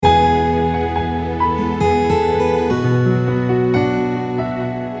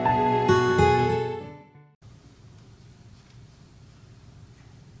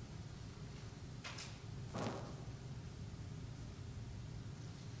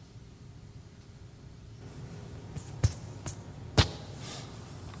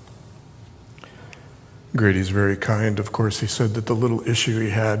Grady's very kind. Of course, he said that the little issue he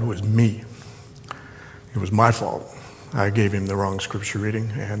had was me. It was my fault. I gave him the wrong scripture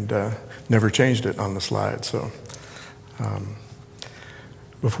reading and never changed it on the slide. So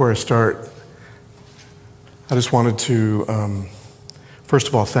before I start, I just wanted to, first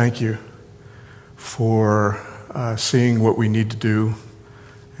of all, thank you for seeing what we need to do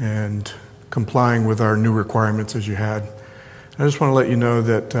and complying with our new requirements as you had. I just want to let you know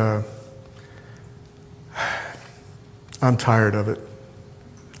that I'm tired of it,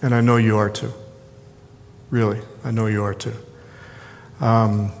 and I know you are too. Really, I know you are too.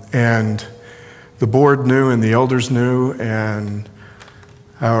 And the board knew, and the elders knew, and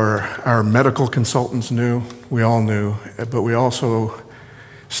our medical consultants knew. We all knew, but we also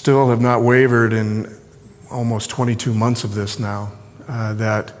still have not wavered in almost 22 months of this now,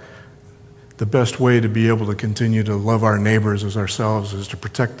 that the best way to be able to continue to love our neighbors as ourselves is to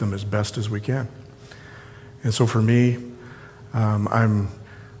protect them as best as we can. And so for me, I'm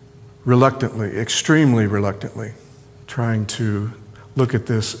reluctantly, extremely reluctantly, trying to look at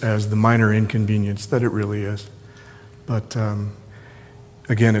this as the minor inconvenience that it really is. But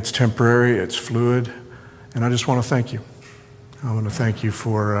again, it's temporary, it's fluid, and I just want to thank you. I want to thank you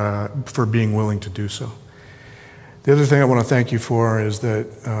for being willing to do so. The other thing I want to thank you for is that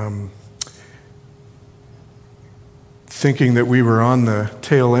thinking that we were on the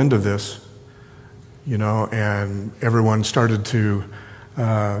tail end of this, and everyone started to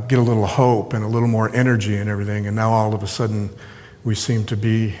get a little hope and a little more energy and everything, and now all of a sudden we seem to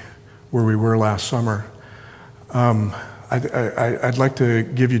be where we were last summer. I'd like to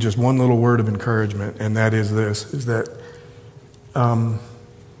give you just one little word of encouragement, and that is this, is that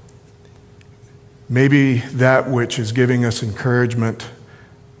maybe that which is giving us encouragement,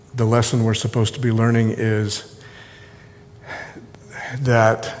 the lesson we're supposed to be learning is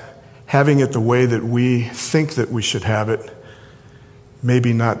that having it the way that we think that we should have it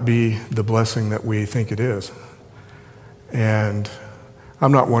maybe not be the blessing that we think it is. And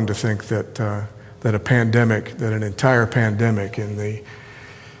I'm not one to think that that an entire pandemic and the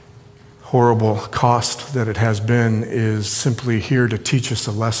horrible cost that it has been is simply here to teach us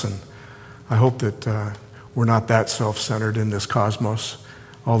a lesson. I hope that we're not that self-centered in this cosmos,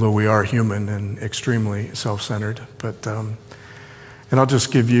 although we are human and extremely self-centered. But and I'll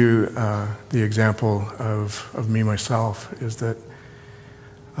just give you the example of me myself is that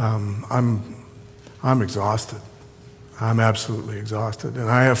I'm exhausted. I'm absolutely exhausted,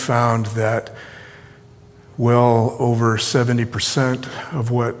 and I have found that well over 70% of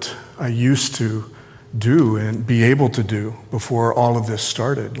what I used to do and be able to do before all of this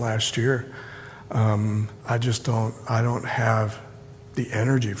started last year, I don't have the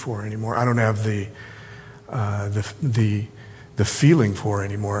energy for anymore. I don't have the feeling for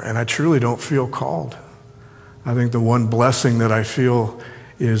anymore, and I truly don't feel called. I think the one blessing that I feel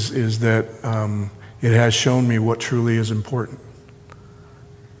is that it has shown me what truly is important.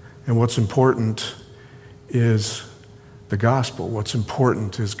 And what's important is the gospel. What's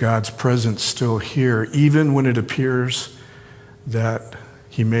important is God's presence still here, even when it appears that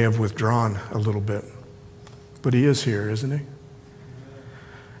he may have withdrawn a little bit. But he is here, isn't he?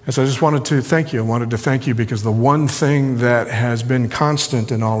 And so I just wanted to thank you. I wanted to thank you because the one thing that has been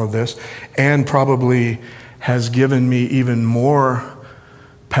constant in all of this and probably has given me even more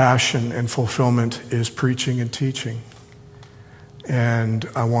passion and fulfillment is preaching and teaching. And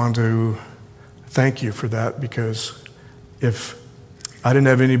I want to thank you for that, because if I didn't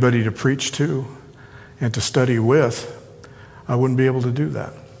have anybody to preach to and to study with, I wouldn't be able to do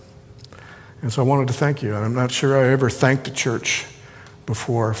that. And so I wanted to thank you. And I'm not sure I ever thanked the church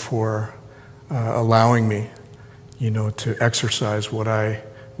before for allowing me, to exercise what I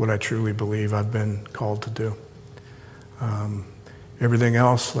truly believe I've been called to do. Everything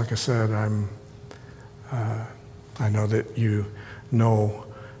else, like I said, I know that you know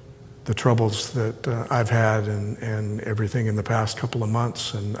the troubles that I've had and everything in the past couple of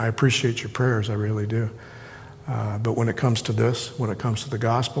months, and I appreciate your prayers, I really do. But when it comes to this, when it comes to the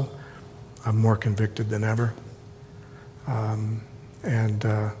gospel, I'm more convicted than ever. And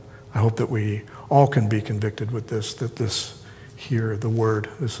I hope that we all can be convicted with this, that this here, the word,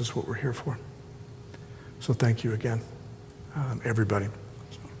 this is what we're here for. So thank you again, everybody.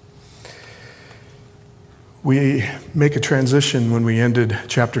 We make a transition when we ended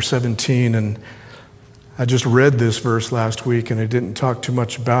chapter 17, and I just read this verse last week, and I didn't talk too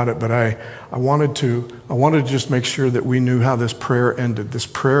much about it, but I wanted to just make sure that we knew how this prayer ended. This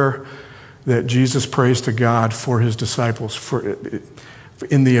prayer that Jesus prays to God for his disciples.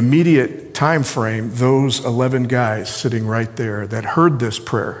 In the immediate time frame, those 11 guys sitting right there that heard this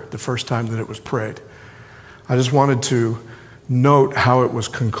prayer the first time that it was prayed, I just wanted to note how it was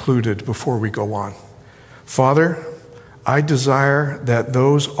concluded before we go on. Father, I desire that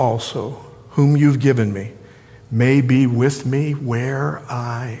those also whom you've given me may be with me where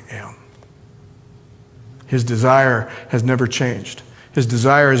I am. His desire has never changed. His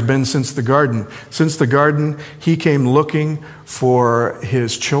desire has been since the garden. Since the garden, he came looking for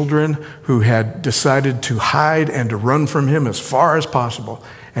his children who had decided to hide and to run from him as far as possible.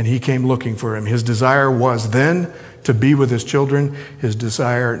 And he came looking for him. His desire was then to be with his children. His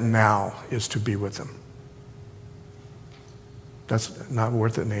desire now is to be with them. That's not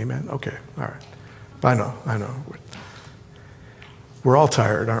worth an amen? Okay, all right. I know. We're all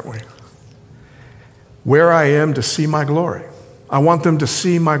tired, aren't we? Where I am to see my glory. I want them to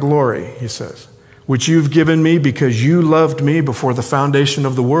see my glory, he says, which you've given me because you loved me before the foundation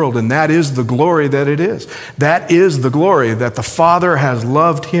of the world. And that is the glory that it is. That is the glory that the Father has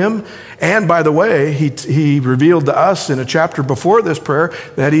loved him. And by the way, he revealed to us in a chapter before this prayer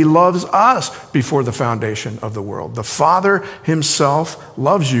that he loves us before the foundation of the world. The Father himself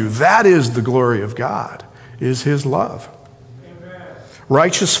loves you. That is the glory of God, is his love. Amen.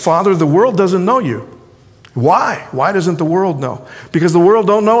 Righteous Father, the world doesn't know you. Why? Why doesn't the world know? Because the world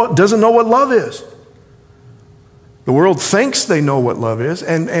doesn't know what love is. The world thinks they know what love is.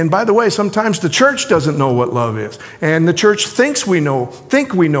 And by the way, sometimes the church doesn't know what love is. And the church think we know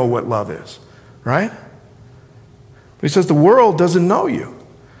what love is. Right? But he says the world doesn't know you.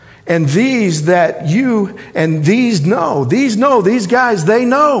 And these that you and these guys, they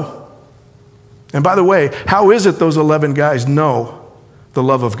know. And by the way, how is it those 11 guys know the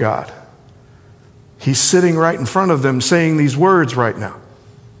love of God? He's sitting right in front of them saying these words right now.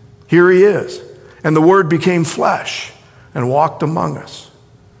 Here he is. And the Word became flesh and walked among us.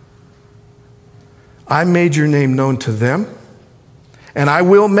 I made your name known to them, and I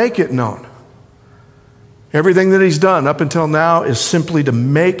will make it known. Everything that he's done up until now is simply to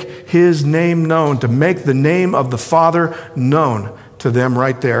make his name known, to make the name of the Father known to them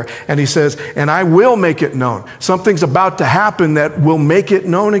right there. And he says, and I will make it known. Something's about to happen that will make it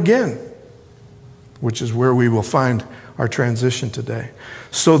known again, which is where we will find our transition today.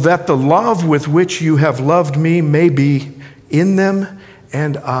 So that the love with which you have loved me may be in them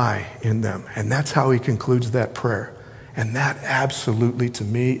and I in them. And that's how he concludes that prayer. And that absolutely, to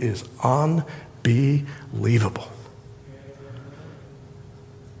me, is unbelievable.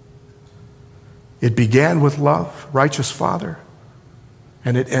 It began with love, righteous Father,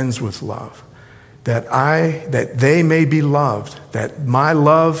 and it ends with love. That they may be loved, that my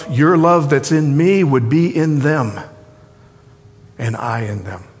love, your love that's in me would be in them, and I in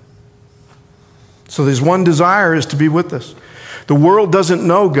them. So there's one desire is to be with us. The world doesn't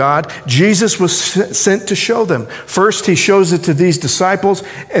know God. Jesus was sent to show them. First, he shows it to these disciples,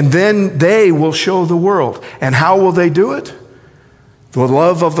 and then they will show the world. And how will they do it? The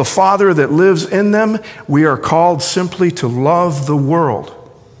love of the Father that lives in them, we are called simply to love the world.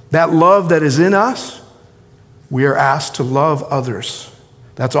 That love that is in us, we are asked to love others.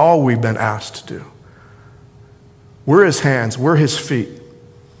 That's all we've been asked to do. We're his hands, we're his feet,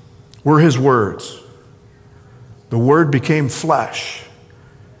 we're his words. The Word became flesh.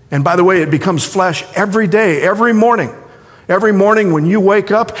 And by the way, it becomes flesh every day, every morning. Every morning when you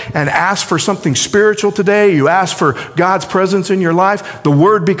wake up and ask for something spiritual today, you ask for God's presence in your life, the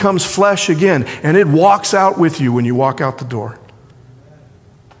Word becomes flesh again, and it walks out with you when you walk out the door.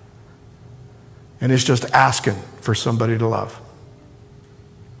 And it's just asking for somebody to love.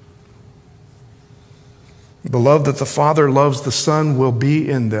 The love that the Father loves the Son will be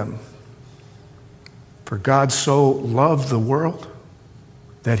in them. For God so loved the world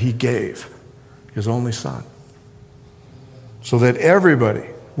that he gave his only Son, so that everybody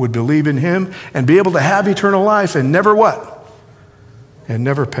would believe in him and be able to have eternal life and never what? And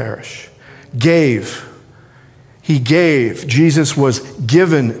never perish. He gave. Jesus was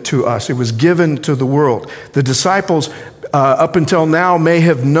given to us. It was given to the world. The disciples, up until now, may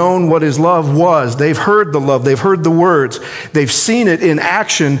have known what his love was. They've heard the love. They've heard the words. They've seen it in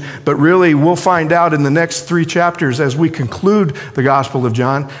action. But really, we'll find out in the next 3 chapters as we conclude the Gospel of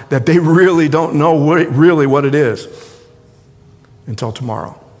John that they really don't know what it is until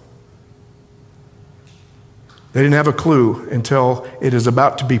tomorrow. They didn't have a clue until it is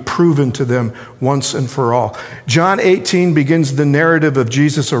about to be proven to them once and for all. John 18 begins the narrative of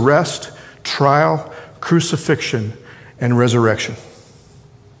Jesus' arrest, trial, crucifixion, and resurrection.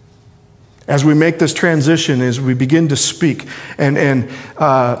 As we make this transition, as we begin to speak, and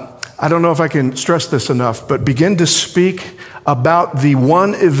I don't know if I can stress this enough, but begin to speak about the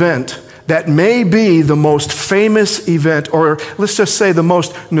one event that may be the most famous event, or let's just say the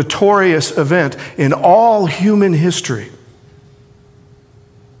most notorious event in all human history: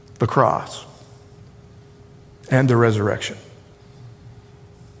 the cross and the resurrection.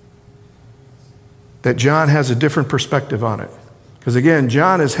 That John has a different perspective on it. Because again,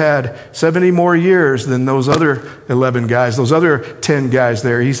 John has had 70 more years than those other 11 guys, those other 10 guys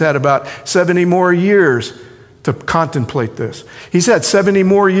there. He's had about 70 more years to contemplate this. He's had 70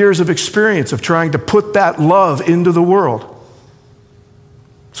 more years of experience of trying to put that love into the world.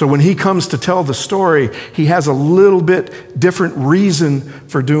 So when he comes to tell the story, he has a little bit different reason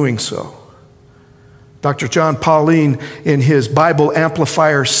for doing so. Dr. John Pauline, in his Bible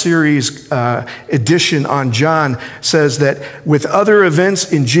Amplifier series edition on John, says that with other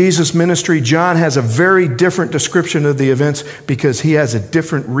events in Jesus' ministry, John has a very different description of the events because he has a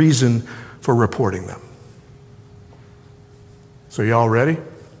different reason for reporting them. So y'all ready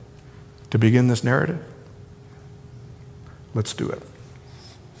to begin this narrative? Let's do it.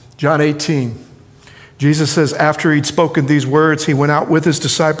 John 18. Jesus says, after he'd spoken these words, he went out with his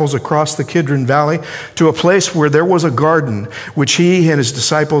disciples across the Kidron Valley to a place where there was a garden, which he and his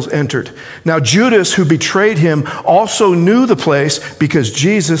disciples entered. Now Judas, who betrayed him, also knew the place because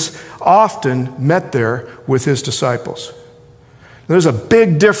Jesus often met there with his disciples. There's a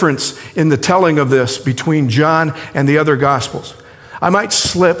big difference in the telling of this between John and the other Gospels. I might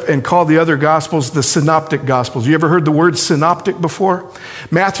slip and call the other Gospels the synoptic Gospels. You ever heard the word synoptic before?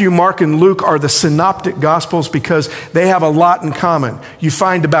 Matthew, Mark, and Luke are the synoptic Gospels because they have a lot in common. You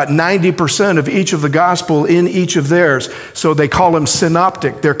find about 90% of each of the Gospel in each of theirs, so they call them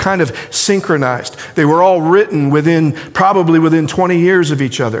synoptic. They're kind of synchronized. They were all written probably within 20 years of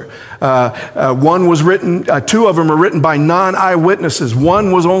each other. One was written, two of them are written by non-eyewitnesses.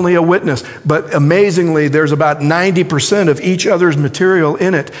 One was only a witness, but amazingly, there's about 90% of each other's material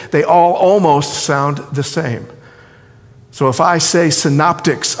in it. They all almost sound the same. So if I say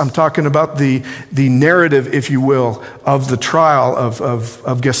synoptics, I'm talking about the narrative, if you will, of the trial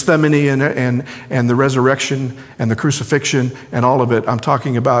of Gethsemane and the resurrection and the crucifixion and all of it. I'm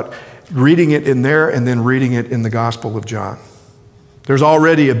talking about reading it in there and then reading it in the Gospel of John. There's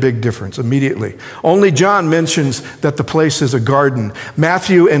already a big difference immediately. Only John mentions that the place is a garden.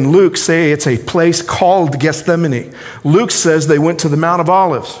 Matthew and Luke say it's a place called Gethsemane. Luke says they went to the Mount of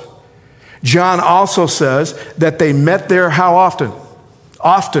Olives. John also says that they met there how often?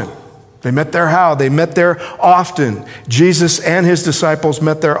 Often. They met there how? They met there often. Jesus and his disciples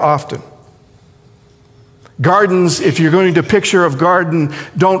met there often. Gardens, if you're going to picture a garden,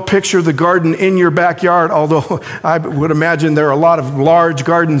 don't picture the garden in your backyard, although I would imagine there are a lot of large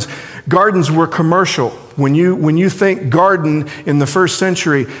gardens. Gardens were commercial. When you think garden in the first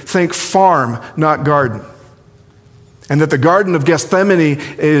century, think farm, not garden. And that the Garden of Gethsemane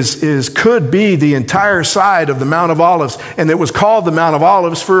could be the entire side of the Mount of Olives. And it was called the Mount of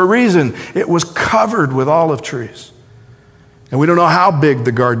Olives for a reason. It was covered with olive trees. And we don't know how big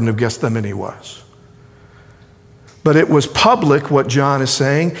the Garden of Gethsemane was. But it was public, what John is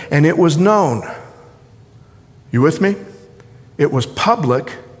saying, and it was known. You with me? It was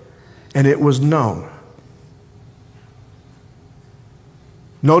public, and it was known.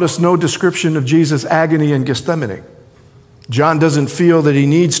 Notice no description of Jesus' agony in Gethsemane. John doesn't feel that he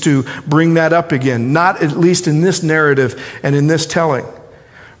needs to bring that up again, not at least in this narrative and in this telling.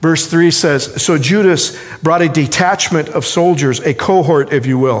 Verse 3 says, so Judas brought a detachment of soldiers, a cohort, if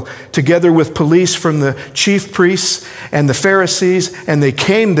you will, together with police from the chief priests and the Pharisees, and they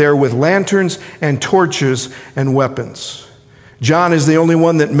came there with lanterns and torches and weapons. John is the only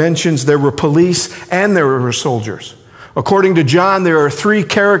one that mentions there were police and there were soldiers. According to John, there are three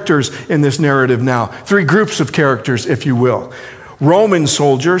characters in this narrative now, three groups of characters, if you will. Roman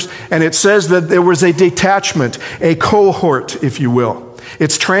soldiers, and it says that there was a detachment, a cohort, if you will.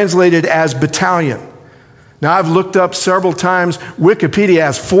 It's translated as battalion. Now, I've looked up several times. Wikipedia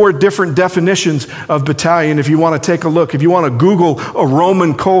has 4 different definitions of battalion if you want to take a look. If you want to Google a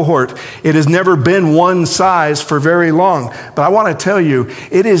Roman cohort, it has never been one size for very long. But I want to tell you,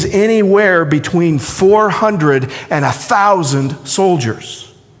 it is anywhere between 400 and 1,000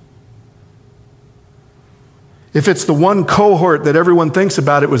 soldiers. If it's the one cohort that everyone thinks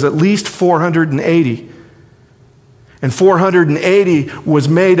about, it was at least 480. And 480 was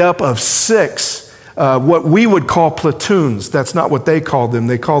made up of 6, what we would call platoons. That's not what they called them.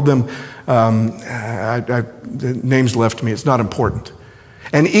 They called them, the names left me, it's not important.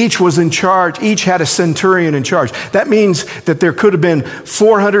 And each was in charge, each had a centurion in charge. That means that there could have been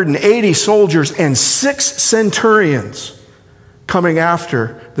 480 soldiers and 6 centurions coming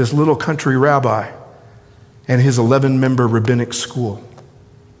after this little country rabbi and his 11-member rabbinic school.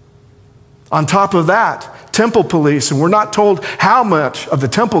 On top of that, temple police, and we're not told how much of the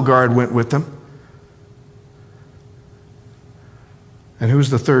temple guard went with them. And who's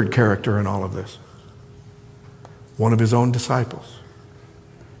the third character in all of this? One of his own disciples,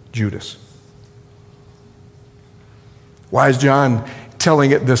 Judas. Why is John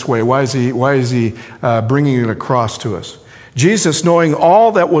telling it this way? Why is he bringing it across to us? Jesus, knowing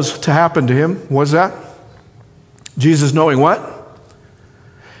all that was to happen to him, what's that? Jesus knowing what?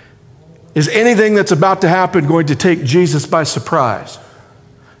 Is anything that's about to happen going to take Jesus by surprise?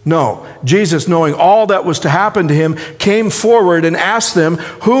 No. Jesus, knowing all that was to happen to him, came forward and asked them,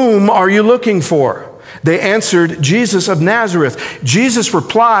 "Whom are you looking for?" They answered, "Jesus of Nazareth." Jesus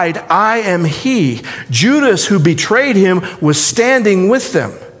replied, "I am he." Judas, who betrayed him, was standing with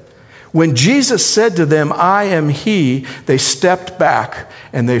them. When Jesus said to them, "I am he," they stepped back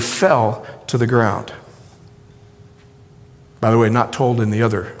and they fell to the ground. By the way, not told in the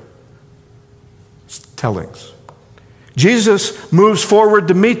other tellings. Jesus moves forward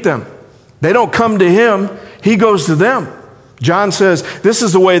to meet them. They don't come to him, he goes to them. John says this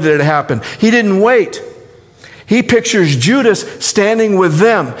is the way that it happened. He didn't wait. He pictures Judas standing with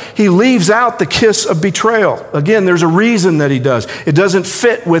them. He leaves out the kiss of betrayal. Again, there's a reason that he does. It doesn't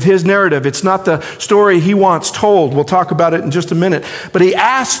fit with his narrative. It's not the story he wants told. We'll talk about it in just a minute. But he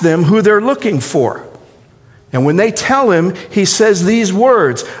asks them who they're looking for. And when they tell him, he says these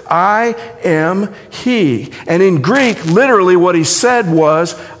words, "I am he." And in Greek, literally what he said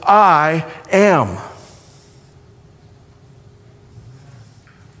was, "I am."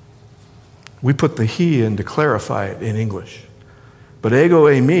 We put the he in to clarify it in English. But ego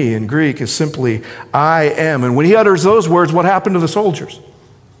eimi in Greek is simply, "I am." And when he utters those words, what happened to the soldiers?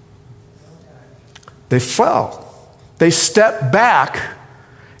 They fell. They step back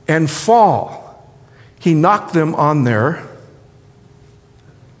and fall. He knocked them on their,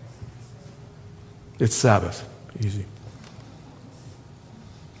 it's Sabbath, easy.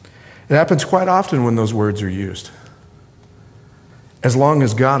 It happens quite often when those words are used, as long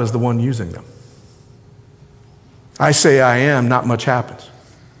as God is the one using them. I say I am, not much happens.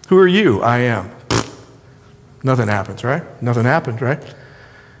 Who are you? I am. Nothing happens, right? Nothing happens, right?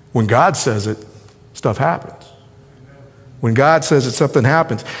 When God says it, stuff happens. When God says it, something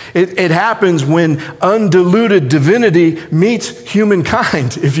happens. It happens when undiluted divinity meets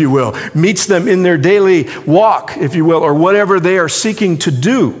humankind, if you will, meets them in their daily walk, if you will, or whatever they are seeking to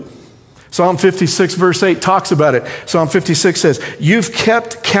do. Psalm 56 verse 8 talks about it. Psalm 56 says, "You've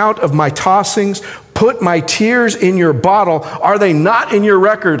kept count of my tossings, put my tears in your bottle. Are they not in your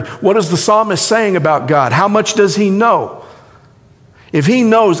record?" What is the psalmist saying about God? How much does he know? If he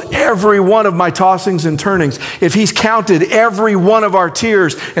knows every one of my tossings and turnings, if he's counted every one of our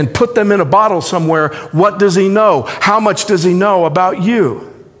tears and put them in a bottle somewhere, what does he know? How much does he know about you?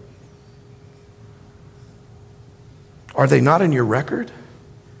 Are they not in your record?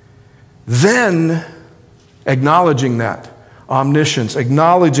 Then, acknowledging that omniscience,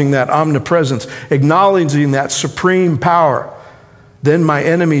 acknowledging that omnipresence, acknowledging that supreme power, then my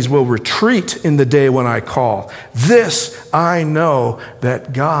enemies will retreat in the day when I call. This I know,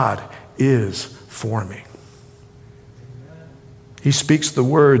 that God is for me. He speaks the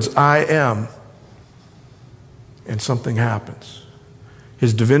words, "I am," and something happens.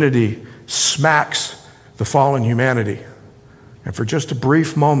 His divinity smacks the fallen humanity. And for just a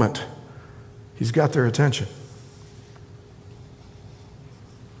brief moment, he's got their attention.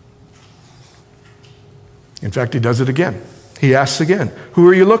 In fact, he does it again. He asks again, "Who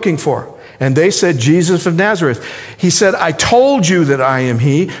are you looking for?" And they said, "Jesus of Nazareth." He said, "I told you that I am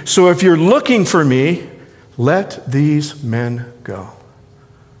he. So if you're looking for me, let these men go."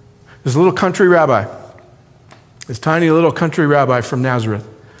 This little country rabbi, this tiny little country rabbi from Nazareth,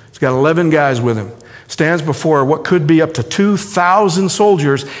 he's got 11 guys with him, stands before what could be up to 2,000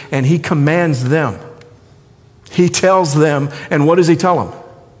 soldiers, and he commands them. He tells them, and what does he tell them?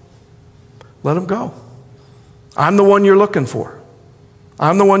 Let them go. I'm the one you're looking for.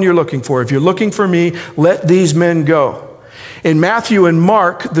 I'm the one you're looking for. If you're looking for me, let these men go. In Matthew and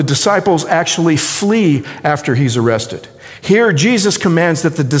Mark, the disciples actually flee after he's arrested. Here, Jesus commands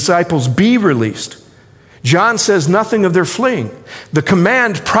that the disciples be released. John says nothing of their fleeing. The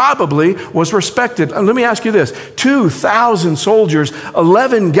command probably was respected. Let me ask you this. 2,000 soldiers,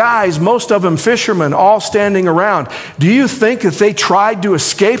 11 guys, most of them fishermen, all standing around. Do you think if they tried to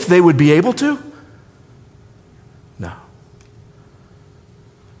escape, they would be able to? No.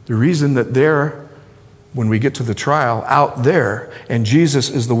 The reason that they're, when we get to the trial, out there, and Jesus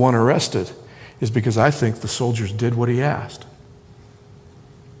is the one arrested, is because I think the soldiers did what he asked.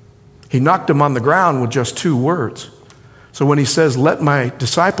 He knocked him on the ground with just 2 words. So when he says, let my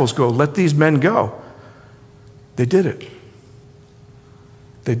disciples go, let these men go, they did it.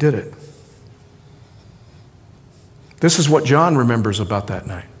 They did it. This is what John remembers about that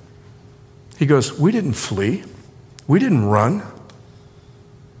night. He goes, we didn't flee. We didn't run.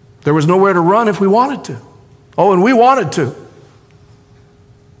 There was nowhere to run if we wanted to. Oh, and we wanted to.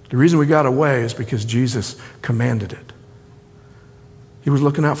 The reason we got away is because Jesus commanded it. He was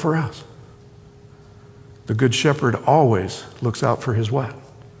looking out for us. The good shepherd always looks out for his what?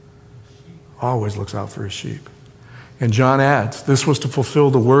 Always looks out for his sheep. And John adds, this was to fulfill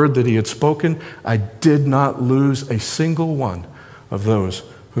the word that he had spoken. I did not lose a single one of those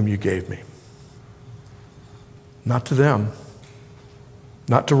whom you gave me. Not to them,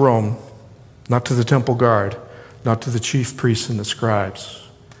 not to Rome, not to the temple guard, not to the chief priests and the scribes.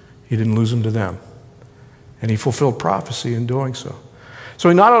 He didn't lose them to them. And he fulfilled prophecy in doing so. So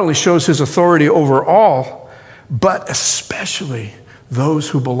he not only shows his authority over all, but especially those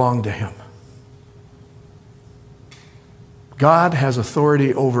who belong to him. God has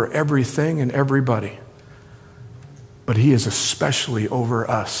authority over everything and everybody, but he is especially over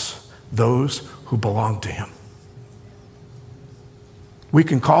us, those who belong to him. We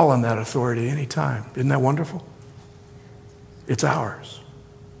can call on that authority anytime. Isn't that wonderful? It's ours.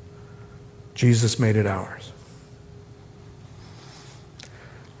 Jesus made it ours.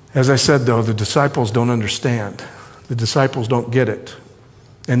 As I said, though, the disciples don't understand. The disciples don't get it.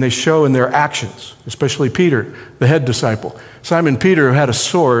 And they show in their actions, especially Peter, the head disciple. Simon Peter had a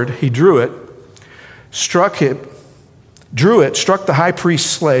sword. He drew it, struck the high priest's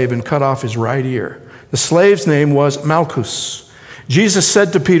slave, and cut off his right ear. The slave's name was Malchus. Jesus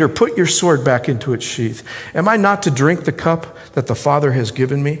said to Peter, put your sword back into its sheath. Am I not to drink the cup that the Father has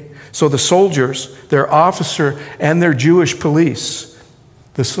given me? So the soldiers, their officer, and their Jewish police,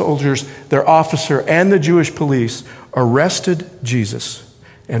 arrested Jesus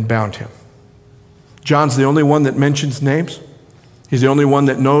and bound him. John's the only one that mentions names. He's the only one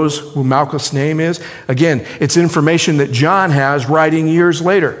that knows who Malchus' name is. Again, it's information that John has writing years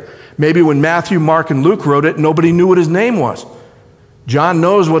later. Maybe when Matthew, Mark, and Luke wrote it, nobody knew what his name was. John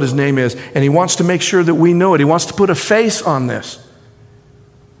knows what his name is, and he wants to make sure that we know it. He wants to put a face on this.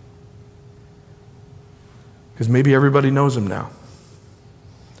 Because maybe everybody knows him now.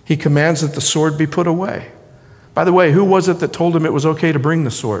 He commands that the sword be put away. By the way, who was it that told him it was okay to bring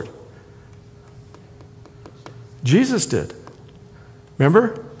the sword? Jesus did.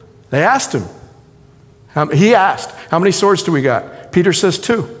 Remember? They asked him. He asked, how many swords do we got? Peter says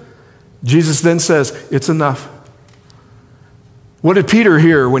 2. Jesus then says, it's enough. What did Peter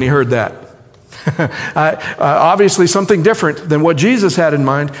hear when he heard that? Obviously something different than what Jesus had in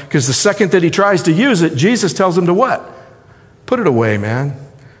mind, because the second that he tries to use it, Jesus tells him to what? Put it away, man.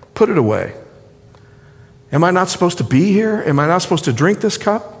 Put it away. Am I not supposed to be here? Am I not supposed to drink this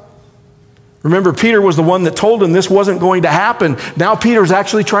cup? Remember, Peter was the one that told him this wasn't going to happen. Now Peter's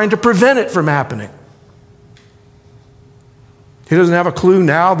actually trying to prevent it from happening. He doesn't have a clue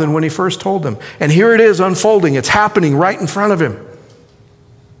now than when he first told them. And here it is unfolding. It's happening right in front of him.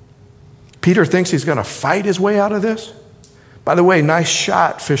 Peter thinks he's going to fight his way out of this. By the way, nice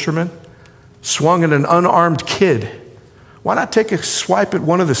shot, fisherman. Swung at an unarmed kid. Why not take a swipe at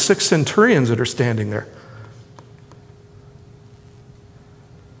one of the 6 centurions that are standing there?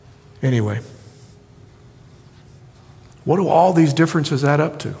 Anyway, what do all these differences add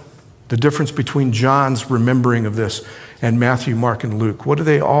up to? The difference between John's remembering of this and Matthew, Mark, and Luke. What do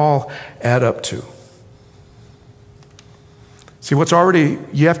they all add up to? See,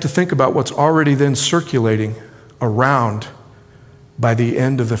 you have to think about what's already then circulating around by the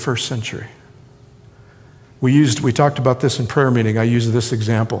end of the first century. We talked about this in prayer meeting. I used this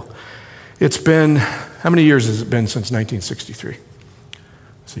example. It's been, how many years has it been since 1963?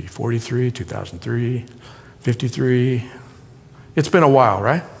 Let's see, 43, 2003, 53. It's been a while,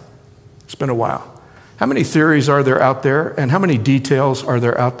 right? It's been a while. How many theories are there out there, and how many details are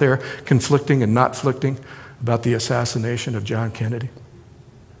there out there conflicting and not conflicting about the assassination of John Kennedy?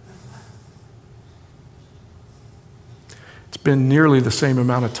 It's been nearly the same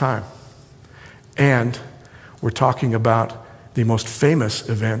amount of time. And we're talking about the most famous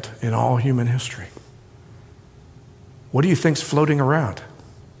event in all human history. What do you think's floating around?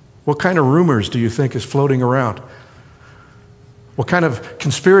 What kind of rumors do you think is floating around? What kind of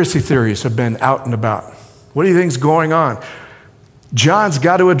conspiracy theories have been out and about? What do you think's going on? John's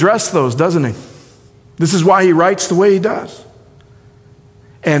got to address those, doesn't he? This is why he writes the way he does.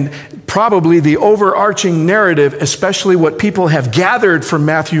 And probably the overarching narrative, especially what people have gathered from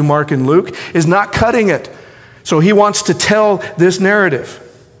Matthew, Mark, and Luke, is not cutting it. So he wants to tell this narrative.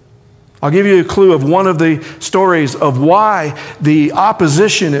 I'll give you a clue of one of the stories of why the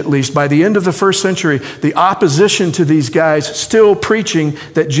opposition, at least by the end of the first century, the opposition to these guys still preaching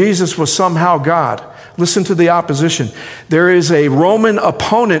that Jesus was somehow God. Listen to the opposition. There is a Roman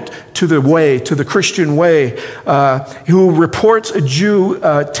opponent to the way, to the Christian way, who reports a Jew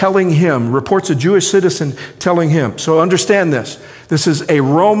reports a Jewish citizen telling him. So understand this. This is a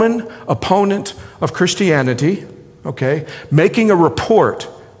Roman opponent of Christianity, okay, making a report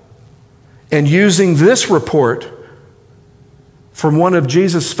and using this report from one of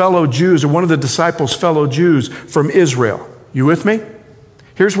Jesus' fellow Jews, or one of the disciples' fellow Jews from Israel. You with me?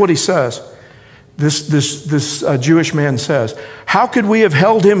 Here's what he says. This Jewish man says, "How could we have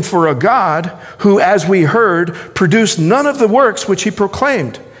held him for a God who, as we heard, produced none of the works which he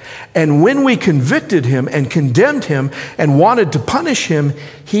proclaimed? And when we convicted him and condemned him and wanted to punish him,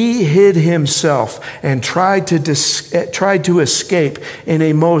 he hid himself and tried to escape in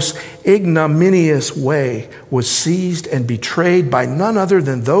a most ignominious way, was seized and betrayed by none other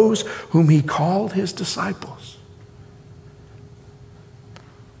than those whom he called his disciples."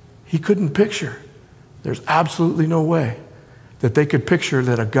 He couldn't picture. There's absolutely no way that they could picture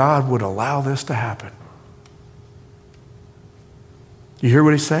that a God would allow this to happen. You hear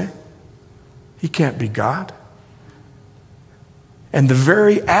what he's saying? He can't be God. And the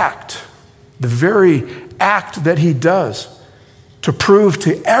very act that he does to prove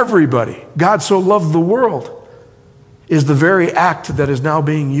to everybody God so loved the world is the very act that is now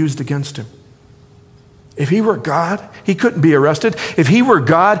being used against him. If he were God, he couldn't be arrested. If he were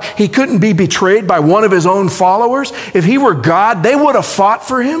God, he couldn't be betrayed by one of his own followers. If he were God, they would have fought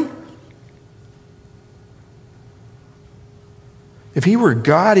for him. If he were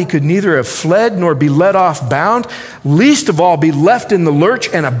God, he could neither have fled nor be let off bound, least of all be left in the lurch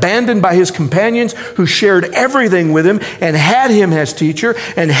and abandoned by his companions who shared everything with him and had him as teacher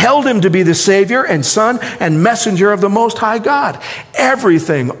and held him to be the Savior and Son and messenger of the Most High God.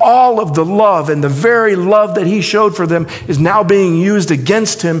 Everything, all of the love and the very love that he showed for them is now being used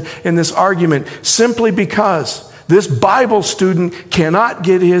against him in this argument, simply because this Bible student cannot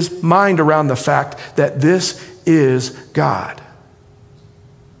get his mind around the fact that this is God.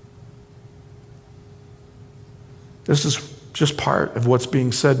 This is just part of what's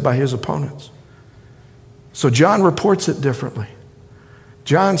being said by his opponents. So John reports it differently.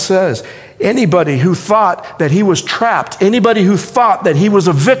 John says, anybody who thought that he was trapped, anybody who thought that he was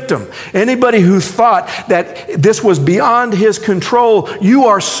a victim, anybody who thought that this was beyond his control, you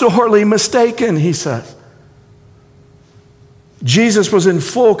are sorely mistaken, he says. Jesus was in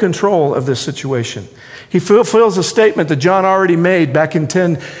full control of this situation. He fulfills a statement that John already made back in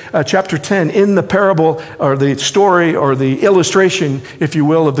chapter 10 in the parable or the story or the illustration, if you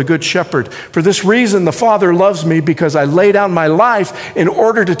will, of the Good Shepherd. For this reason, the Father loves me because I lay down my life in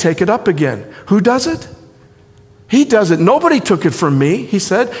order to take it up again. Who does it? He does it. Nobody took it from me, he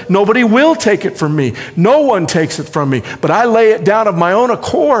said. Nobody will take it from me. No one takes it from me, but I lay it down of my own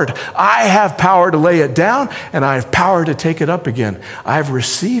accord. I have power to lay it down, and I have power to take it up again. I've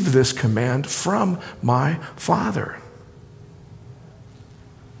received this command from my Father.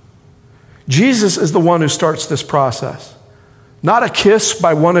 Jesus is the one who starts this process, not a kiss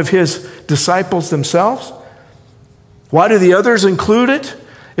by one of his disciples themselves. Why do the others include it?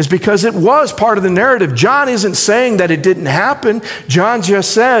 Is because it was part of the narrative. John isn't saying that it didn't happen. John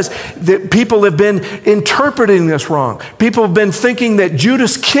just says that people have been interpreting this wrong. People have been thinking that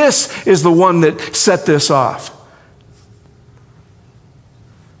Judas' kiss is the one that set this off.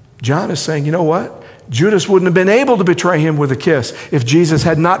 John is saying, you know what? Judas wouldn't have been able to betray him with a kiss if Jesus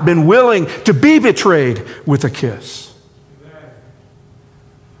had not been willing to be betrayed with a kiss.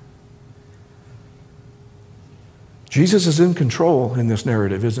 Jesus is in control in this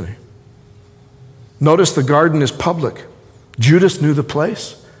narrative, isn't he? Notice the garden is public. Judas knew the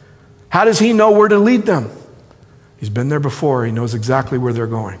place. How does he know where to lead them? He's been there before. He knows exactly where they're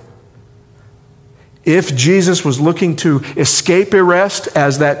going. If Jesus was looking to escape arrest,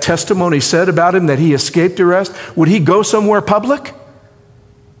 as that testimony said about him, that he escaped arrest, would he go somewhere public?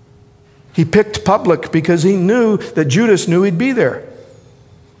 He picked public because he knew that Judas knew he'd be there.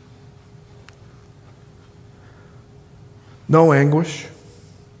 No anguish.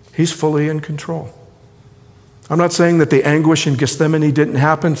 He's fully in control. I'm not saying that the anguish in Gethsemane didn't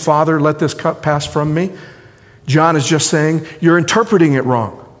happen. Father, let this cup pass from me. John is just saying, you're interpreting it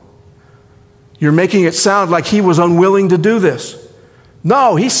wrong. You're making it sound like he was unwilling to do this.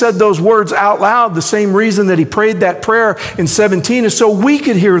 No, he said those words out loud. The same reason that he prayed that prayer in 17 is so we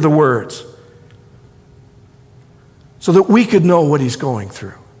could hear the words. So that we could know what he's going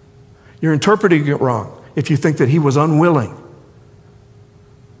through. You're interpreting it wrong if you think that he was unwilling.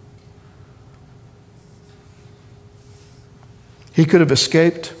 He could have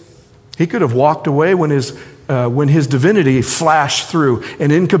escaped. He could have walked away when his divinity flashed through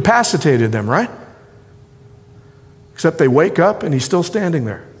and incapacitated them, right? Except they wake up and he's still standing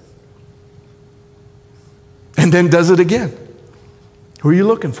there. And then does it again. Who are you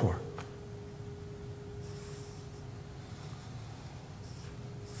looking for?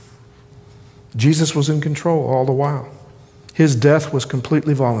 Jesus was in control all the while. His death was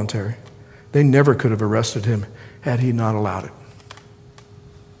completely voluntary. They never could have arrested him had he not allowed it.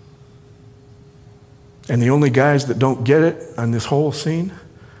 And the only guys that don't get it on this whole scene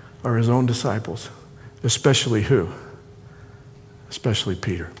are his own disciples. Especially who? Especially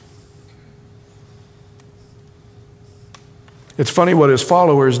Peter. It's funny what his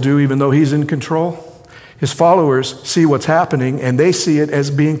followers do, even though he's in control. His followers see what's happening, and they see it as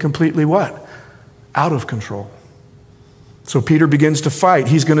being completely what? Out of control. So Peter begins to fight.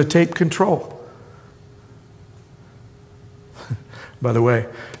 He's going to take control. By the way,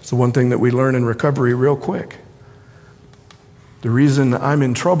 it's the one thing that we learn in recovery real quick. The reason I'm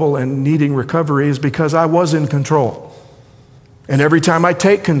in trouble and needing recovery is because I was in control. And every time I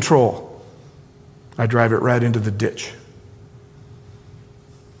take control, I drive it right into the ditch.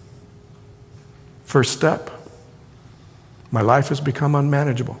 First step, my life has become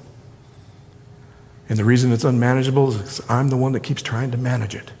unmanageable. And the reason it's unmanageable is because I'm the one that keeps trying to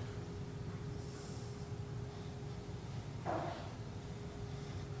manage it.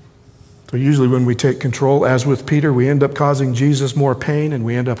 So usually when we take control, as with Peter, we end up causing Jesus more pain and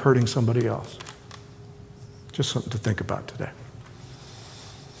we end up hurting somebody else. Just something to think about today.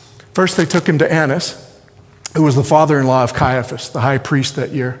 First, they took him to Annas, who was the father-in-law of Caiaphas, the high priest that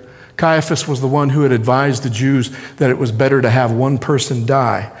year. Caiaphas was the one who had advised the Jews that it was better to have one person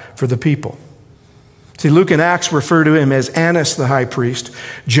die for the people. See, Luke and Acts refer to him as Annas the high priest.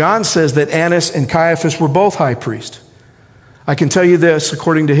 John says that Annas and Caiaphas were both high priests. I can tell you this,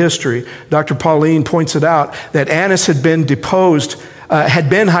 according to history, Dr. Pauline points it out, that Annas had been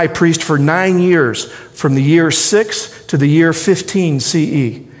high priest for 9 years, from the year 6 to the year 15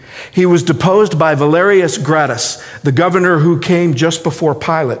 CE. He was deposed by Valerius Gratus, the governor who came just before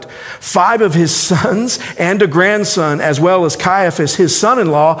Pilate. 5 of his sons and a grandson, as well as Caiaphas, his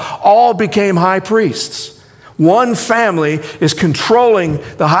son-in-law, all became high priests. One family is controlling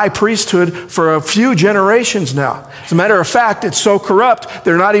the high priesthood for a few generations now. As a matter of fact, it's so corrupt,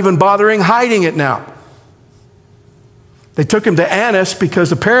 they're not even bothering hiding it now. They took him to Annas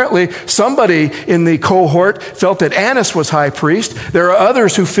because apparently somebody in the cohort felt that Annas was high priest. There are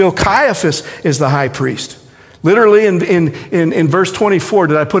others who feel Caiaphas is the high priest. Literally in verse 24,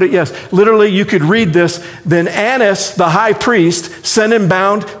 did I put it? Yes. Literally, you could read this. Then Annas, the high priest, sent him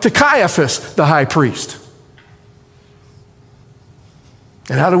bound to Caiaphas, the high priest.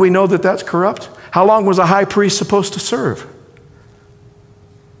 And how do we know that that's corrupt? How long was a high priest supposed to serve?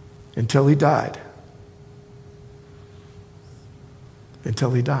 Until he died.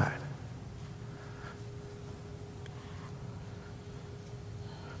 Until he died.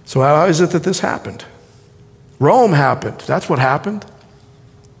 So how is it that this happened? Rome happened. That's what happened.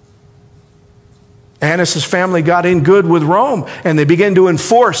 Annas' family got in good with Rome, and they began to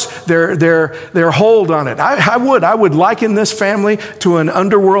enforce their hold on it. I would liken this family to an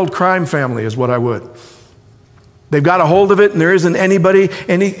underworld crime family, is what I would. They've got a hold of it, and there isn't anybody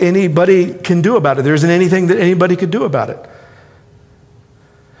can do about it. There isn't anything that anybody could do about it.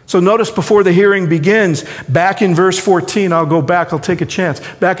 So notice before the hearing begins, back in verse 14, I'll take a chance.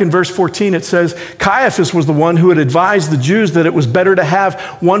 Back in verse 14, it says, Caiaphas was the one who had advised the Jews that it was better to have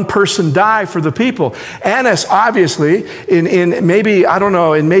one person die for the people. Annas, obviously, in maybe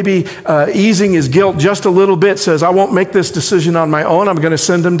easing his guilt just a little bit, says, I won't make this decision on my own. I'm going to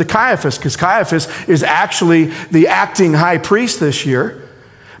send him to Caiaphas, because Caiaphas is actually the acting high priest this year.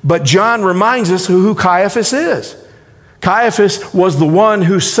 But John reminds us who Caiaphas is. Caiaphas was the one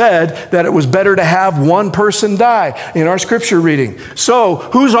who said that it was better to have one person die in our scripture reading. So,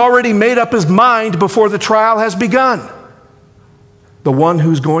 who's already made up his mind before the trial has begun? The one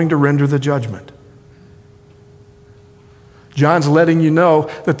who's going to render the judgment. John's letting you know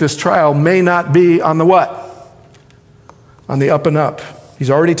that this trial may not be on the what? On the up and up.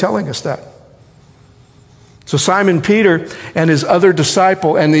 He's already telling us that. So Simon Peter and his other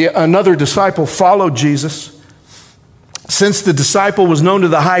disciple another disciple followed Jesus. Since the disciple was known to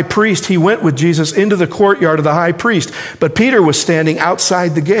the high priest, he went with Jesus into the courtyard of the high priest. But Peter was standing outside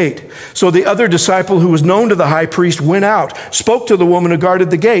the gate. So the other disciple who was known to the high priest went out, spoke to the woman who guarded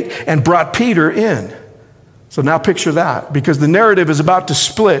the gate, and brought Peter in. So now picture that, because the narrative is about to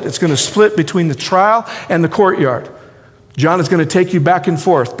split. It's going to split between the trial and the courtyard. John is going to take you back and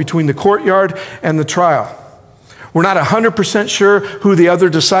forth between the courtyard and the trial. We're not 100% sure who the other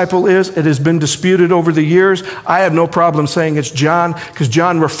disciple is. It has been disputed over the years. I have no problem saying it's John, because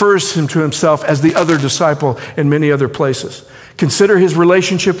John refers him to himself as the other disciple in many other places. Consider his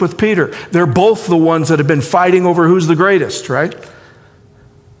relationship with Peter. They're both the ones that have been fighting over who's the greatest, right?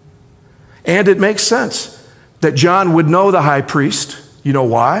 And it makes sense that John would know the high priest. You know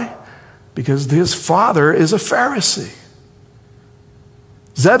why? Because his father is a Pharisee.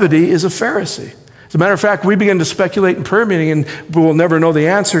 Zebedee is a Pharisee. As a matter of fact, we begin to speculate in prayer meeting, and we'll never know the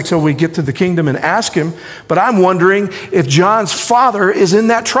answer until we get to the kingdom and ask him. But I'm wondering if John's father is in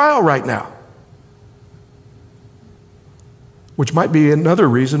that trial right now, which might be another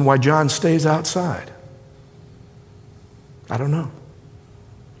reason why John stays outside. I don't know.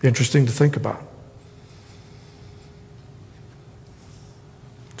 Interesting to think about.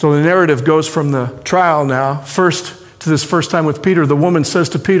 So the narrative goes from the trial now, first to this first time with Peter. The woman says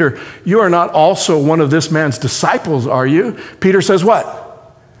to Peter, "You are not also one of this man's disciples, are you?" Peter says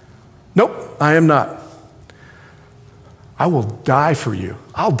what? "Nope, I am not." "I will die for you.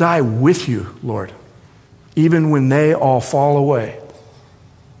 I'll die with you, Lord, even when they all fall away."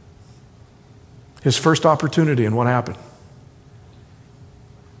 His first opportunity, and what happened?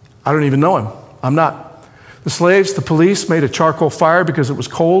 I don't even know him. I'm not. The slaves, the police, made a charcoal fire because it was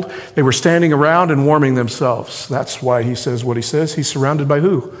cold. They were standing around and warming themselves. That's why he says what he says. He's surrounded by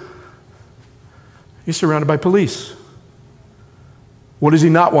who? He's surrounded by police. What does he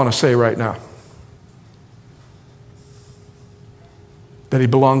not want to say right now? That he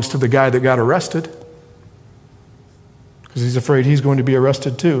belongs to the guy that got arrested. Because he's afraid he's going to be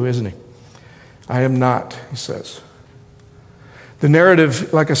arrested too, isn't he? "I am not," he says. The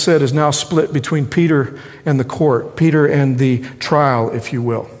narrative, like I said, is now split between Peter and the court, Peter and the trial, if you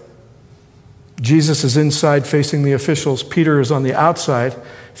will. Jesus is inside facing the officials. Peter is on the outside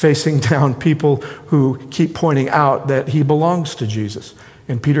facing down people who keep pointing out that he belongs to Jesus.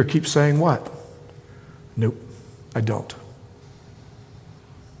 And Peter keeps saying what? "Nope, I don't."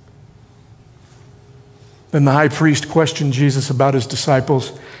 Then the high priest questioned Jesus about his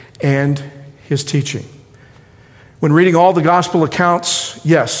disciples and his teaching. When reading all the gospel accounts,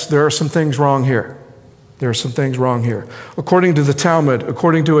 yes, there are some things wrong here. There are some things wrong here. According to the Talmud,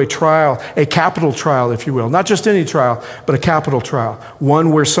 according to a trial, a capital trial, if you will, not just any trial, but a capital trial,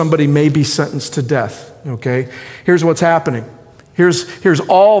 one where somebody may be sentenced to death, okay? Here's what's happening. Here's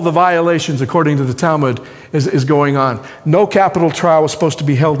all the violations, according to the Talmud, is going on. No capital trial was supposed to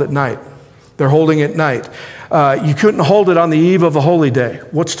be held at night. They're holding it at night. You couldn't hold it on the eve of a holy day.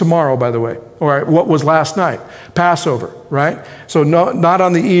 What's tomorrow, by the way? All right, what was last night? Passover, right? So no, not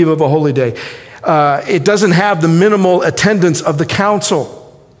on the eve of a holy day. It doesn't have the minimal attendance of the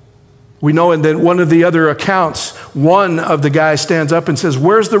council. We know in one of the other accounts, one of the guys stands up and says,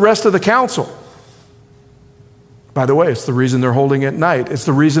 "Where's the rest of the council?" By the way, it's the reason they're holding it at night. It's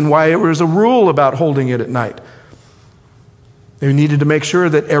the reason why it was a rule about holding it at night. They needed to make sure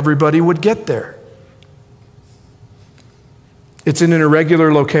that everybody would get there. It's in an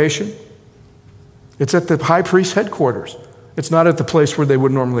irregular location. It's at the high priest's headquarters. It's not at the place where they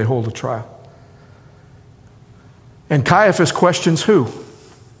would normally hold a trial. And Caiaphas questions who?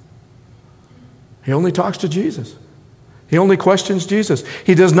 He only talks to Jesus. He only questions Jesus.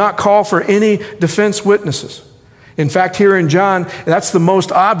 He does not call for any defense witnesses. In fact, here in John, that's the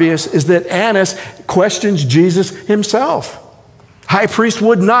most obvious, is that Annas questions Jesus himself. High priest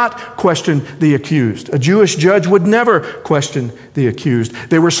would not question the accused. A Jewish judge would never question the accused.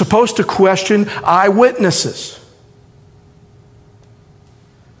 They were supposed to question eyewitnesses.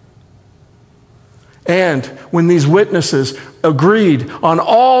 And when these witnesses agreed on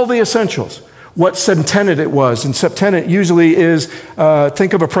all the essentials, what septennial it was, and septennial usually is,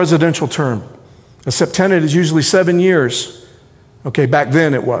 think of a presidential term. A septennial is usually 7 years. Okay, back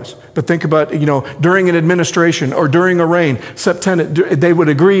then it was. But think about, during an administration or during a reign, septennial, they would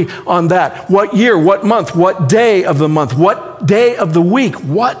agree on that. What year, what month, what day of the month, what day of the week,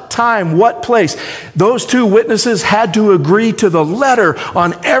 what time, what place. Those two witnesses had to agree to the letter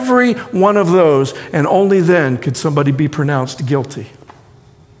on every one of those, and only then could somebody be pronounced guilty,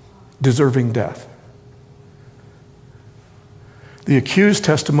 deserving death. The accused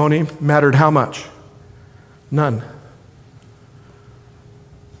testimony mattered how much? None.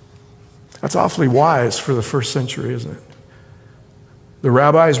 That's awfully wise for the first century, isn't it? The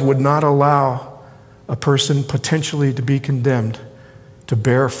rabbis would not allow a person potentially to be condemned to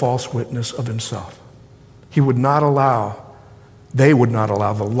bear false witness of himself. They would not allow, the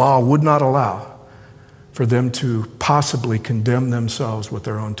law would not allow for them to possibly condemn themselves with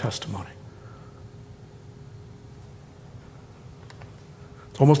their own testimony.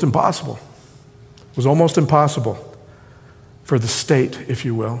 It's almost impossible. It was almost impossible for the state, if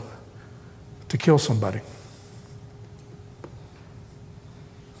you will, to kill somebody.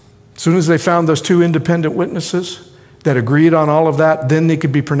 As soon as they found those two independent witnesses that agreed on all of that, then they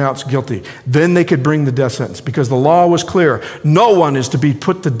could be pronounced guilty. Then they could bring the death sentence, because the law was clear. No one is to be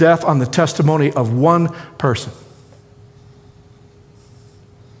put to death on the testimony of one person.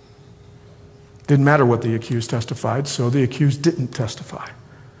 Didn't matter what the accused testified, so the accused didn't testify.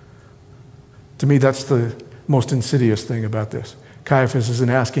 To me, that's the most insidious thing about this. Caiaphas isn't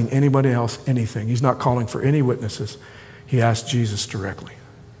asking anybody else anything. He's not calling for any witnesses. He asked Jesus directly.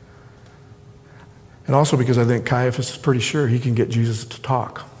 And also because I think Caiaphas is pretty sure he can get Jesus to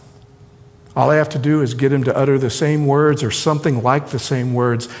talk. All I have to do is get him to utter the same words or something like the same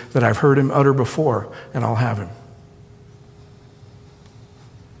words that I've heard him utter before, and I'll have him.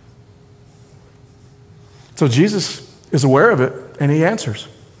 So Jesus is aware of it, and he answers.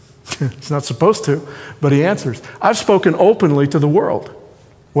 He's not supposed to, but he answers. I've spoken openly to the world.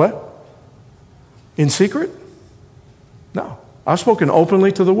 What? In secret? No. I've spoken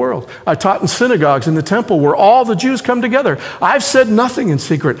openly to the world. I taught in synagogues in the temple where all the Jews come together. I've said nothing in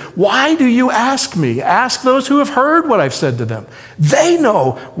secret. Why do you ask me? Ask those who have heard what I've said to them. They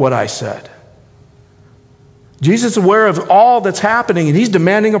know what I said. Jesus is aware of all that's happening, and he's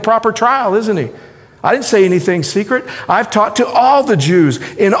demanding a proper trial, isn't he? I didn't say anything secret. I've taught to all the Jews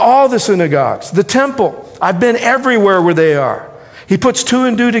in all the synagogues, the temple. I've been everywhere where they are. He puts two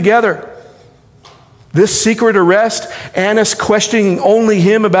and two together. This secret arrest, Annas questioning only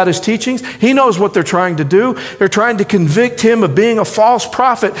him about his teachings, he knows what they're trying to do. They're trying to convict him of being a false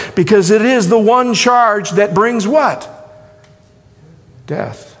prophet, because it is the one charge that brings what?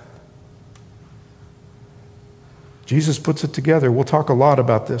 Death. Jesus puts it together. We'll talk a lot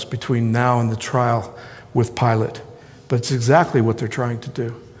about this between now and the trial with Pilate. But it's exactly what they're trying to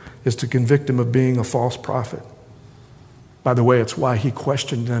do, is to convict him of being a false prophet. By the way, it's why he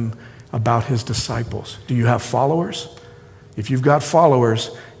questioned them about his disciples. Do you have followers? If you've got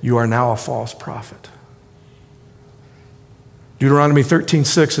followers, you are now a false prophet. Deuteronomy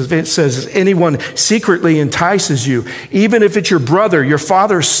 13:6, it says, if anyone secretly entices you, even if it's your brother, your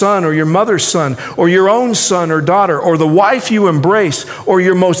father's son, or your mother's son, or your own son or daughter, or the wife you embrace, or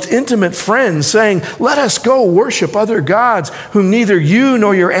your most intimate friend, saying, let us go worship other gods whom neither you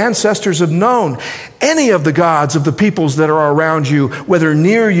nor your ancestors have known, any of the gods of the peoples that are around you, whether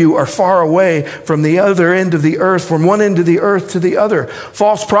near you or far away, from the other end of the earth, from one end of the earth to the other.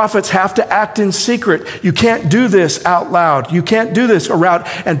 False prophets have to act in secret. You can't do this out loud. You can't do this around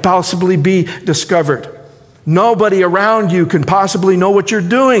and possibly be discovered. Nobody around you can possibly know what you're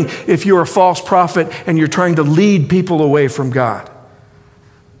doing if you're a false prophet and you're trying to lead people away from God.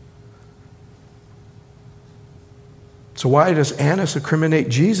 So why does Annas incriminate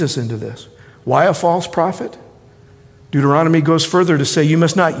Jesus into this? Why a false prophet? Deuteronomy goes further to say, you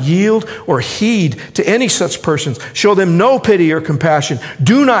must not yield or heed to any such persons. Show them no pity or compassion.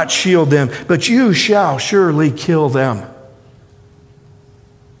 Do not shield them, but you shall surely kill them.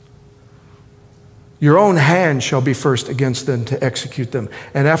 Your own hand shall be first against them to execute them,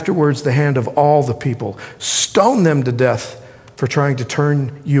 and afterwards the hand of all the people. Stone them to death for trying to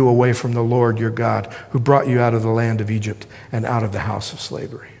turn you away from the Lord your God, who brought you out of the land of Egypt and out of the house of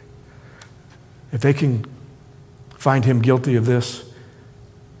slavery. If they can find him guilty of this,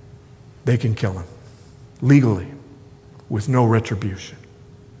 they can kill him legally with no retribution.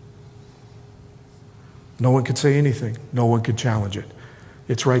 No one could say anything. No one could challenge it.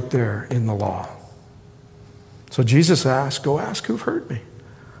 It's right there in the law. So Jesus asked, go ask who've heard me.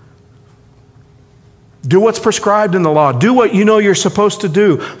 Do what's prescribed in the law. Do what you know you're supposed to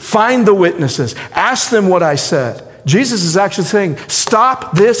do. Find the witnesses. Ask them what I said. Jesus is actually saying,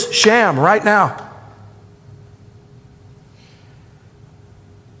 stop this sham right now.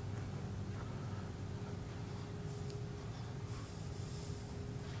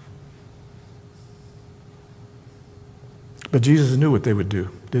 But Jesus knew what they would do,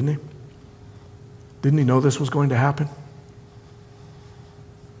 didn't he? Didn't he know this was going to happen?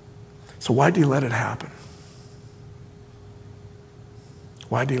 So why did he let it happen?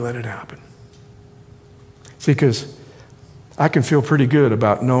 Why did he let it happen? See, because I can feel pretty good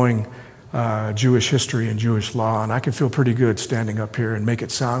about knowing Jewish history and Jewish law, and I can feel pretty good standing up here and make it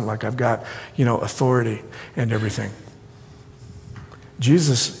sound like I've got, authority and everything.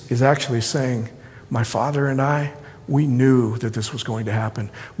 Jesus is actually saying, my Father and I, we knew that this was going to happen.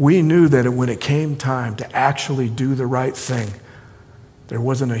 We knew that when it came time to actually do the right thing, there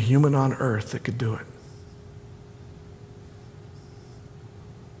wasn't a human on earth that could do it.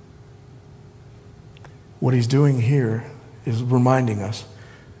 What he's doing here is reminding us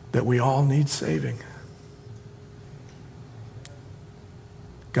that we all need saving.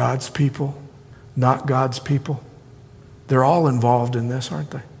 God's people, not God's people, they're all involved in this,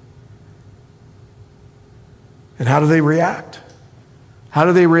 aren't they? And how do they react? How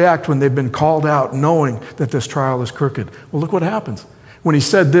do they react when they've been called out knowing that this trial is crooked? Well, look what happens. When he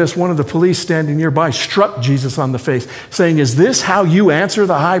said this, one of the police standing nearby struck Jesus on the face, saying, "Is this how you answer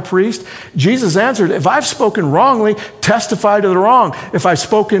the high priest?" Jesus answered, "If I've spoken wrongly, testify to the wrong. If I've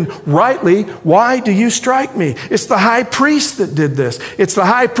spoken rightly, why do you strike me?" It's the high priest that did this. It's the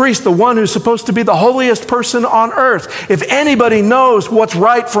high priest, the one who's supposed to be the holiest person on earth. If anybody knows what's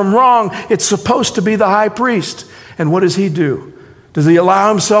right from wrong, it's supposed to be the high priest. And what does he do? Does he allow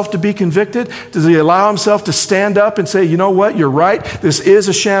himself to be convicted? Does he allow himself to stand up and say, "You know what, you're right. This is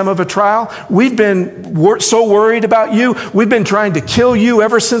a sham of a trial. We've been so worried about you. We've been trying to kill you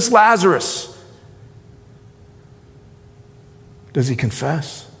ever since Lazarus." Does he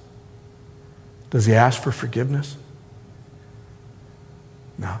confess? Does he ask for forgiveness?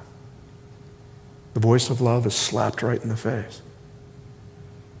 No. The voice of love is slapped right in the face.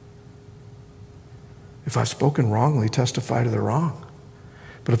 If I've spoken wrongly, testify to the wrong.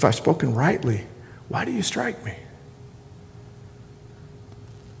 But if I've spoken rightly, why do you strike me?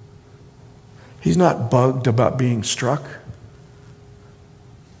 He's not bugged about being struck.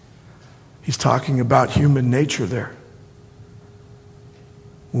 He's talking about human nature there.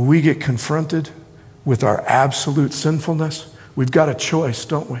 When we get confronted with our absolute sinfulness, we've got a choice,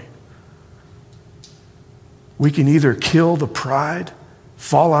 don't we? We can either kill the pride,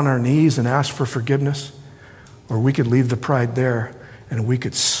 fall on our knees and ask for forgiveness, or we could leave the pride there and we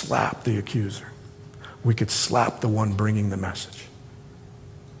could slap the accuser. We could slap the one bringing the message.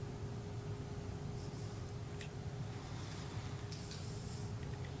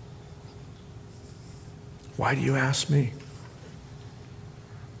 Why do you ask me?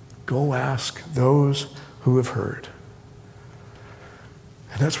 Go ask those who have heard.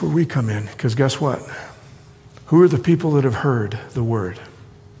 And that's where we come in, because guess what? Who are the people that have heard the word?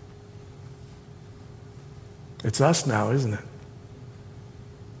 It's us now, isn't it?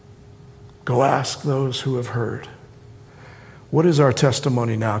 Go ask those who have heard. What is our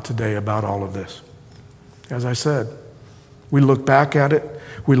testimony now today about all of this? As I said, we look back at it.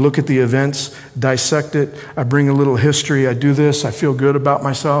 We look at the events, dissect it. I bring a little history. I do this. I feel good about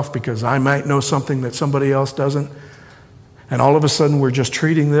myself because I might know something that somebody else doesn't. And all of a sudden, we're just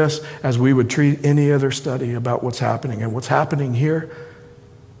treating this as we would treat any other study about what's happening. And what's happening here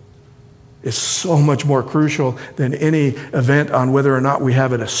is so much more crucial than any event on whether or not we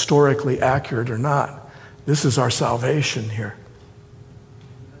have it historically accurate or not. This is our salvation here.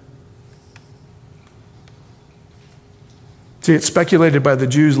 See, it's speculated by the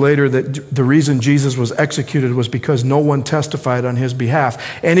Jews later that the reason Jesus was executed was because no one testified on his behalf.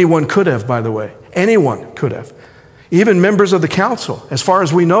 Anyone could have, by the way. Anyone could have. Even members of the council. As far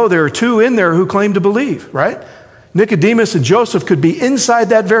as we know, there are two in there who claim to believe, right? Nicodemus and Joseph could be inside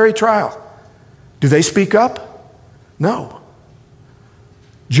that very trial. Do they speak up? No.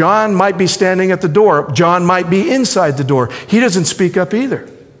 John might be standing at the door. John might be inside the door. He doesn't speak up either.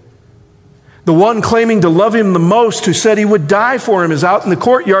 The one claiming to love him the most, who said he would die for him, is out in the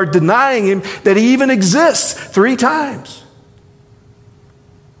courtyard denying him that he even exists 3 times.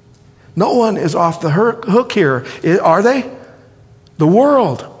 No one is off the hook here, are they? The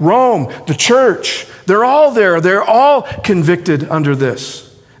world, Rome, the church, they're all there. They're all convicted under this.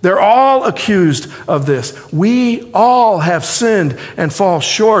 They're all accused of this. We all have sinned and fall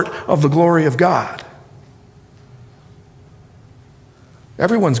short of the glory of God.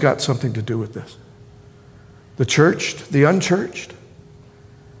 Everyone's got something to do with this. The churched, the unchurched.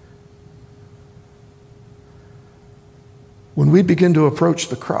 When we begin to approach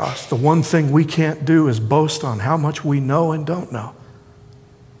the cross, the one thing we can't do is boast on how much we know and don't know.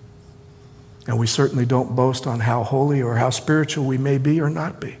 And we certainly don't boast on how holy or how spiritual we may be or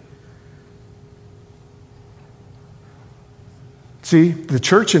not be. See, the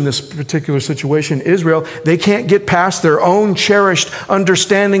church in this particular situation, Israel, they can't get past their own cherished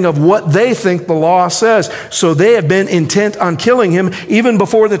understanding of what they think the law says. So they have been intent on killing him even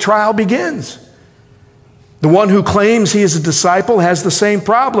before the trial begins. The one who claims he is a disciple has the same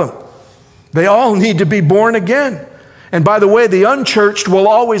problem. They all need to be born again. And by the way, the unchurched will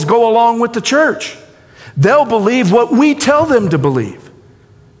always go along with the church. They'll believe what we tell them to believe.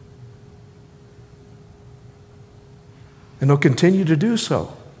 And they'll continue to do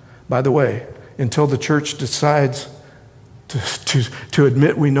so, by the way, until the church decides to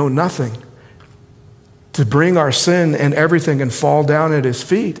admit we know nothing to bring our sin and everything and fall down at his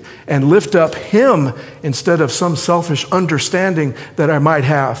feet and lift up him instead of some selfish understanding that I might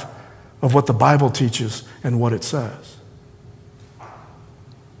have of what the Bible teaches and what it says.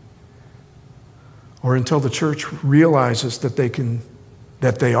 Or until the church realizes that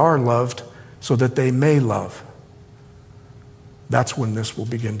they are loved so that they may love. That's when this will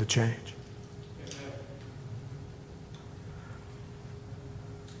begin to change.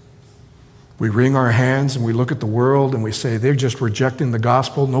 We wring our hands and we look at the world and we say, they're just rejecting the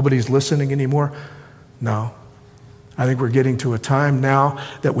gospel. Nobody's listening anymore. No. I think we're getting to a time now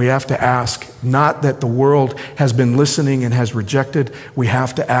that we have to ask, not that the world has been listening and has rejected. We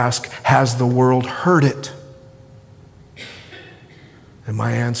have to ask, has the world heard it? And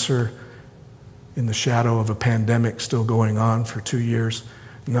my answer, in the shadow of a pandemic still going on for 2 years,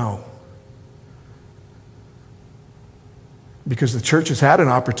 no. Because the church has had an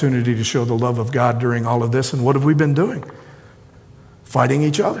opportunity to show the love of God during all of this, and what have we been doing? Fighting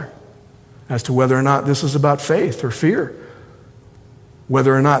each other as to whether or not this is about faith or fear,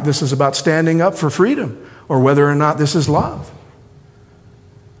 whether or not this is about standing up for freedom, or whether or not this is love.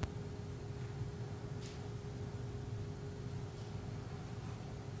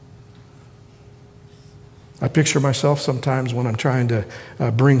 I picture myself sometimes when I'm trying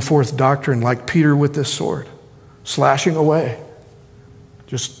to bring forth doctrine like Peter with this sword, slashing away,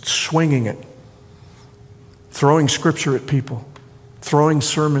 just swinging it, throwing scripture at people, throwing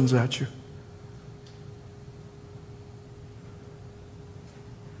sermons at you.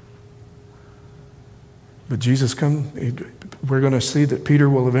 But Jesus we're going to see that Peter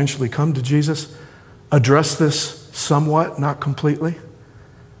will eventually come to Jesus, address this somewhat, not completely.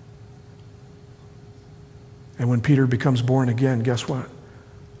 And when Peter becomes born again, guess what?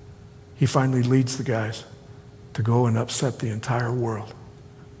 He finally leads the guys to go and upset the entire world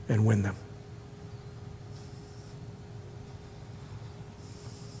and win them.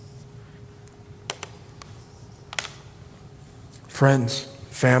 Friends,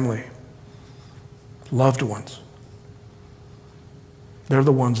 family, loved ones, they're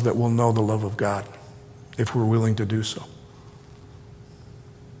the ones that will know the love of God if we're willing to do so.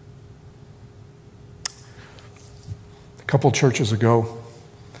 A couple churches ago,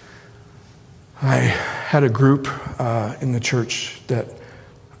 I had a group in the church that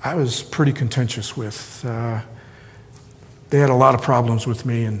I was pretty contentious with. They had a lot of problems with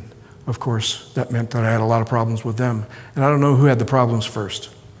me, and of course, that meant that I had a lot of problems with them. And I don't know who had the problems first,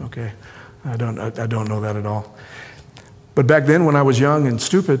 okay? I don't know that at all. But back then, when I was young and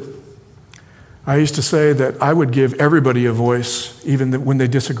stupid, I used to say that I would give everybody a voice, even when they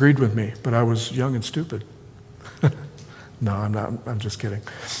disagreed with me, but I was young and stupid. No, I'm not. I'm just kidding.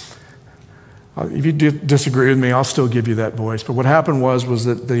 If you disagree with me, I'll still give you that voice. But what happened was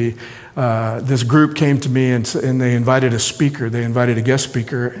that this group came to me and they invited a speaker. They invited a guest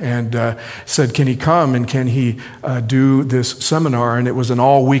speaker and said, can he come and can he do this seminar? And it was an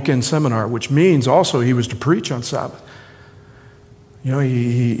all-weekend seminar, which means also he was to preach on Sabbath. You know,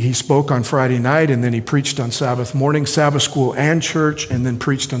 he spoke on Friday night and then he preached on Sabbath morning, Sabbath school and church, and then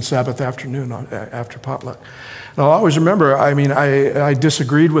preached on Sabbath afternoon after potluck. And I'll always remember, I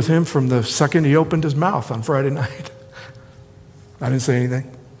disagreed with him from the second he opened his mouth on Friday night. I didn't say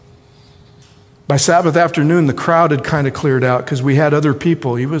anything. By Sabbath afternoon, the crowd had kind of cleared out because we had other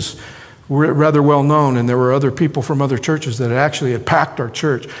people. He was rather well known, and there were other people from other churches that actually had packed our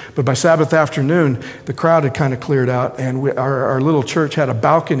church. But by Sabbath afternoon, the crowd had kind of cleared out, and our little church had a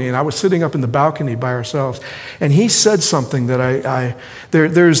balcony, and I was sitting up in the balcony by ourselves. And he said something that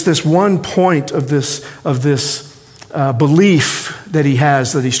there's this one point of this belief that he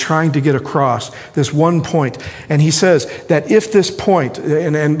has, that he's trying to get across, this one point. And he says that if this point,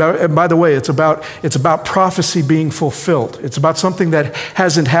 and by the way, it's about prophecy being fulfilled. It's about something that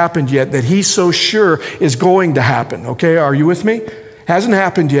hasn't happened yet, that he's so sure is going to happen. Okay, are you with me? Hasn't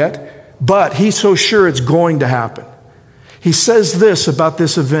happened yet, but he's so sure it's going to happen. He says this about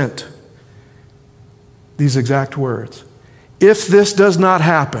this event, these exact words. If this does not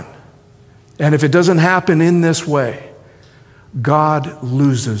happen, and if it doesn't happen in this way, God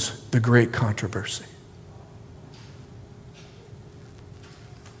loses the great controversy.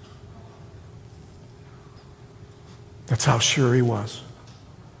 That's how sure he was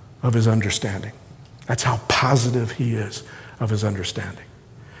of his understanding. That's how positive he is of his understanding.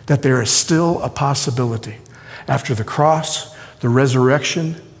 That there is still a possibility after the cross, the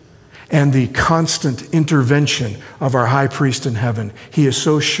resurrection, and the constant intervention of our high priest in heaven. He is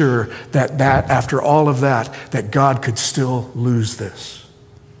so sure that after all of that God could still lose this.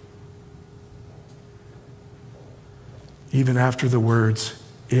 Even after the words,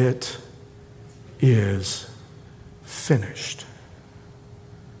 it is finished.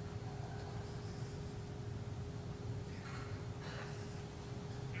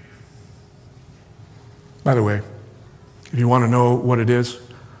 By the way, if you want to know what it is,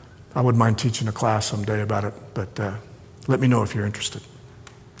 I wouldn't mind teaching a class someday about it, but let me know if you're interested.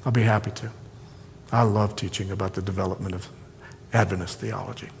 I'll be happy to. I love teaching about the development of Adventist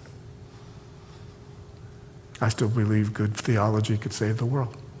theology. I still believe good theology could save the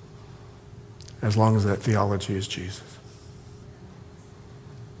world, as long as that theology is Jesus.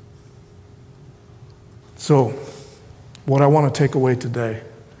 So, what I want to take away today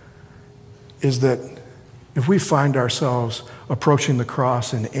is that if we find ourselves approaching the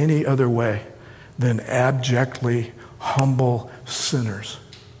cross in any other way than abjectly humble sinners,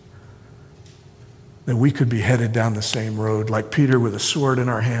 then we could be headed down the same road, like Peter with a sword in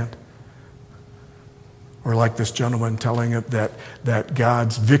our hand, or like this gentleman telling it that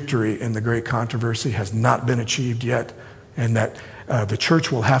God's victory in the great controversy has not been achieved yet, and that the church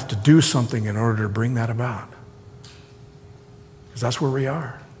will have to do something in order to bring that about. Because that's where we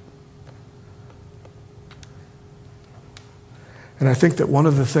are. And I think that one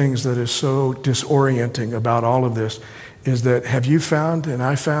of the things that is so disorienting about all of this is that, have you found, and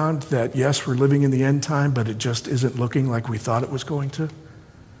I found, that yes, we're living in the end time, but it just isn't looking like we thought it was going to?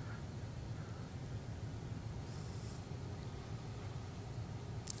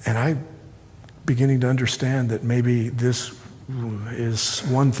 And I'm beginning to understand that maybe this is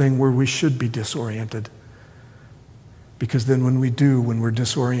one thing where we should be disoriented. Because then when we're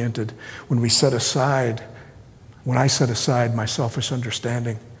disoriented, when I set aside my selfish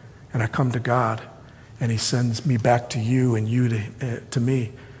understanding and I come to God and he sends me back to you and you to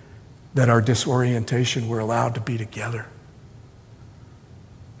me, that our disorientation, we're allowed to be together.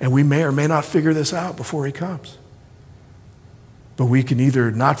 And we may or may not figure this out before he comes. But we can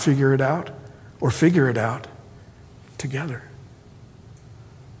either not figure it out or figure it out together.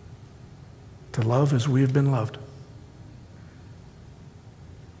 To love as we have been loved.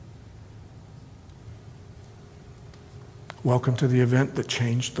 Welcome to the event that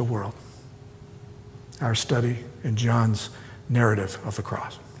changed the world. Our study in John's narrative of the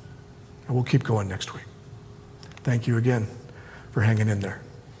cross. And we'll keep going next week. Thank you again for hanging in there.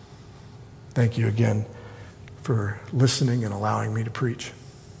 Thank you again for listening and allowing me to preach.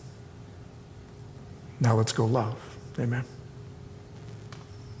 Now let's go love. Amen.